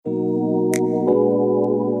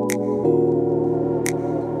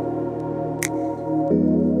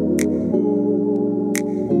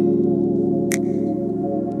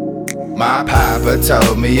My papa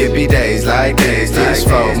told me it be days like this. This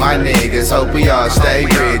for my niggas, hope we all stay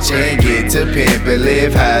rich and get to pimp and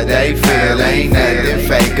live how they feel. Ain't nothing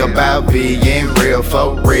fake about being real,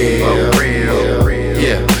 for real.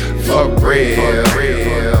 Yeah, for real.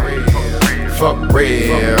 For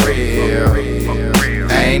real.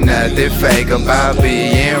 Ain't nothing fake about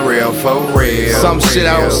being real, for real. Some shit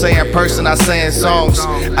I don't say in person, I say in songs.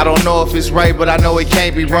 I don't know if it's right, but I know it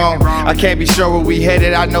can't be wrong. I can't be sure where we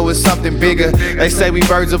headed, I know it's something bigger. They say we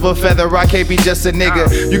birds of a feather, I can't be just a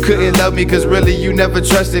nigga. You couldn't love me cause really you never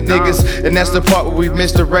trusted niggas. And that's the part where we've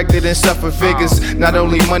misdirected and suffered figures. Not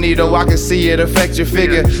only money though, I can see it affect your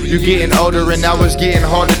figure. You getting older and now it's getting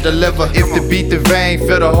harder to deliver. If the beat the vein,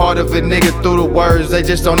 feel the heart of a nigga through the words. They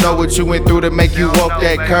just don't know what you went through to make you walk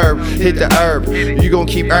that curb. Hit the herb, you gon'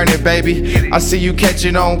 keep earning, baby. I see you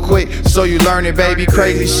catching on quick, so you learning, baby.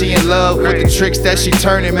 Crazy, she in love with the tricks that she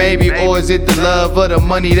turning, maybe. Or is it the love or the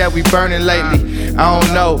money that we burning lately? I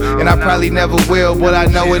don't know, and I probably never will, but I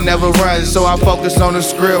know it never runs, so I focus on the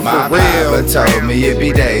script for real. My papa told me it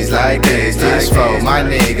be days like this. This for my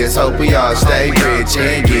niggas, hope we all stay rich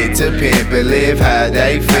and get to pimp and live how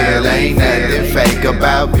they feel. Ain't nothing fake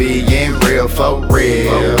about being real, for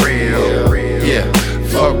real. Yeah,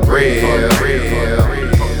 for real.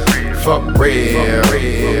 For real.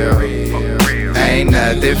 Ain't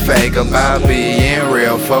nothing fake about being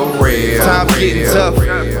real, for real. Times getting tough,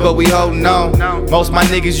 but we holding on. Most my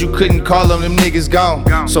niggas, you couldn't call them niggas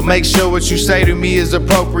gone. So make sure what you say to me is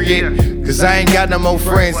appropriate, cause I ain't got no more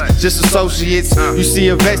friends, just associates. You see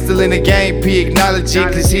a vet still in the game, P acknowledge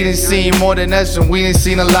it, cause he done seen more than us and we done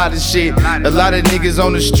seen a lot of shit. A lot of niggas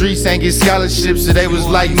on the streets ain't get scholarships, so they was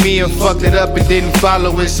like me and fucked it up and didn't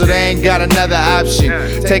follow it, so they ain't got another option.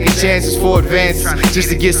 Taking chances for advances, just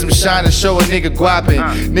to get some shine and show a nigga guapping.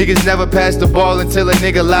 Niggas never pass the ball until a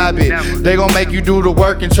nigga lob it. They gon' make you do the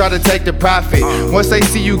work and try to take the profit. Once they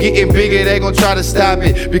see you getting bigger, they gon' try to stop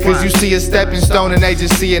it, because you see a stepping stone and they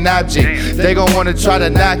just see an object. They gon' wanna try to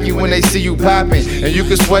knock you when they see you popping, and you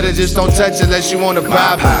can swear it, just don't touch unless you wanna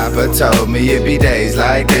pop it. My papa told me it be days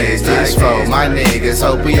like this. This for my niggas,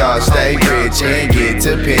 hope we all stay rich and get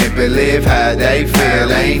to pimp and live how they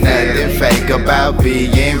feel. Ain't nothing fake about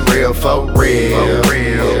being real, for real.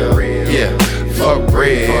 Yeah, for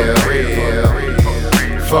real.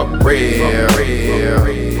 For real.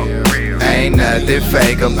 Ain't nothing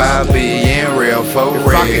fake about being real, for real.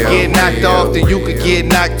 If I could get knocked off, then you could get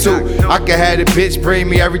knocked too. I could have the bitch bring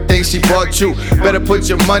me everything she bought you. Better put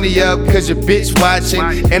your money up, cause your bitch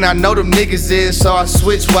watching. And I know them niggas is, so I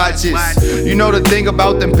switch watches. You know the thing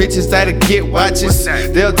about them bitches that'll get watches.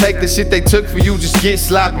 They'll take the shit they took for you, just get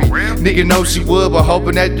sloppy. Nigga know she would, but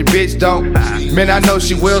hoping that the bitch don't. Man, I know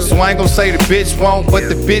she will, so I ain't gon' say the bitch won't. But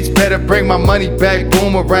the bitch better bring my money back,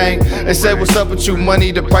 boomerang. They say, what's up with you,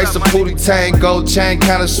 money? The price of Pootie Tang, gold chain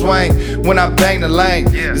kinda swing when I bang the lane.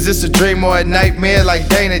 Is this a dream or a nightmare like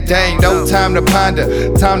Dana Dang? No time to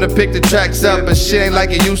ponder, time to pick the tracks up. But shit ain't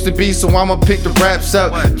like it used to be, so I'ma pick the raps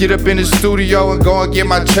up. Get up in the studio and go and get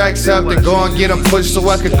my tracks up. Then go and get them pushed so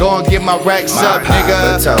I could go and get my racks up, nigga.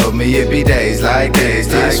 My papa told me it be days like this.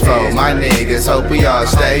 This for my niggas, hope we all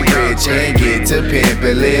stay rich and get to pimp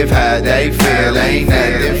and live how they feel. Ain't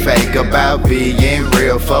nothing fake about being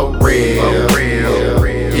real, for real.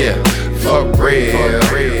 Yeah, for real.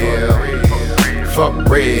 For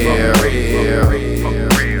real.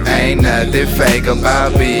 Ain't nothing fake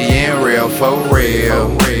about being real, for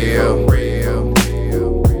real.